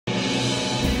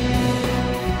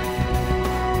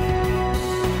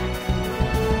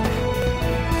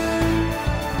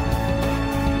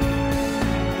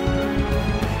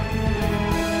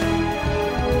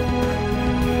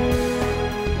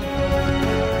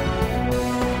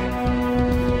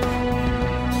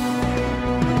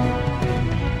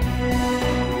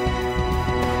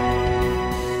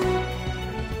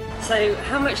So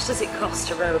how much does it cost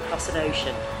to row across an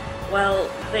ocean? Well,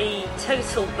 the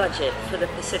total budget for the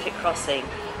Pacific crossing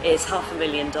is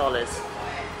 $500,000,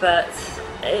 but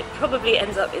it probably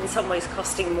ends up in some ways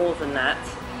costing more than that,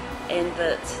 in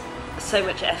that so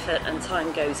much effort and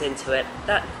time goes into it.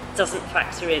 That doesn't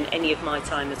factor in any of my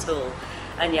time at all,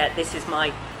 and yet this is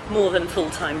my more than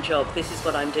full-time job. This is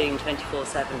what I'm doing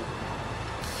 24/7.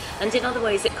 And in other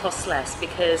ways it costs less,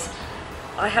 because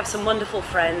I have some wonderful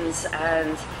friends,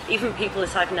 and even people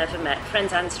that I've never met,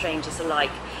 friends and strangers alike,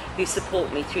 who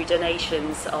support me through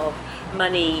donations of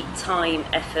money, time,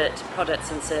 effort,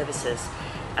 products and services.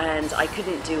 And I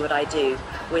couldn't do what I do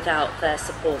without their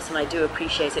support, and I do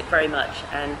appreciate it very much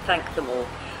and thank them all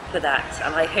for that.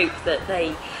 And I hope that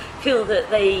they feel that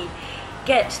they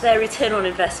get their return on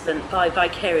investment by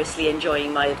vicariously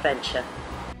enjoying my adventure.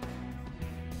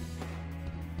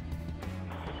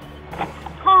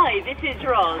 Hi, this is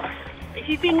Roz. If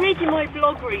you've been reading my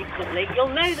blog recently, you'll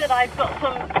know that I've got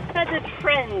some feathered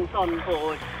friends on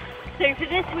board. So for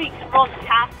this week's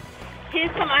Rozcast,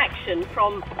 here's some action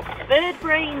from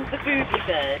Birdbrain the Booby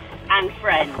Bird and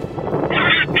friends.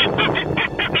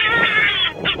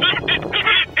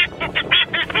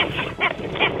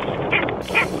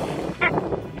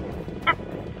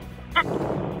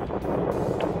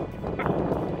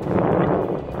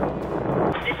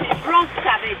 This is Roz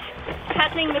Savage,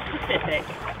 paddling the Pacific,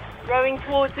 rowing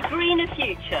towards a greener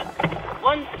future,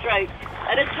 one stroke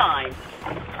at a time.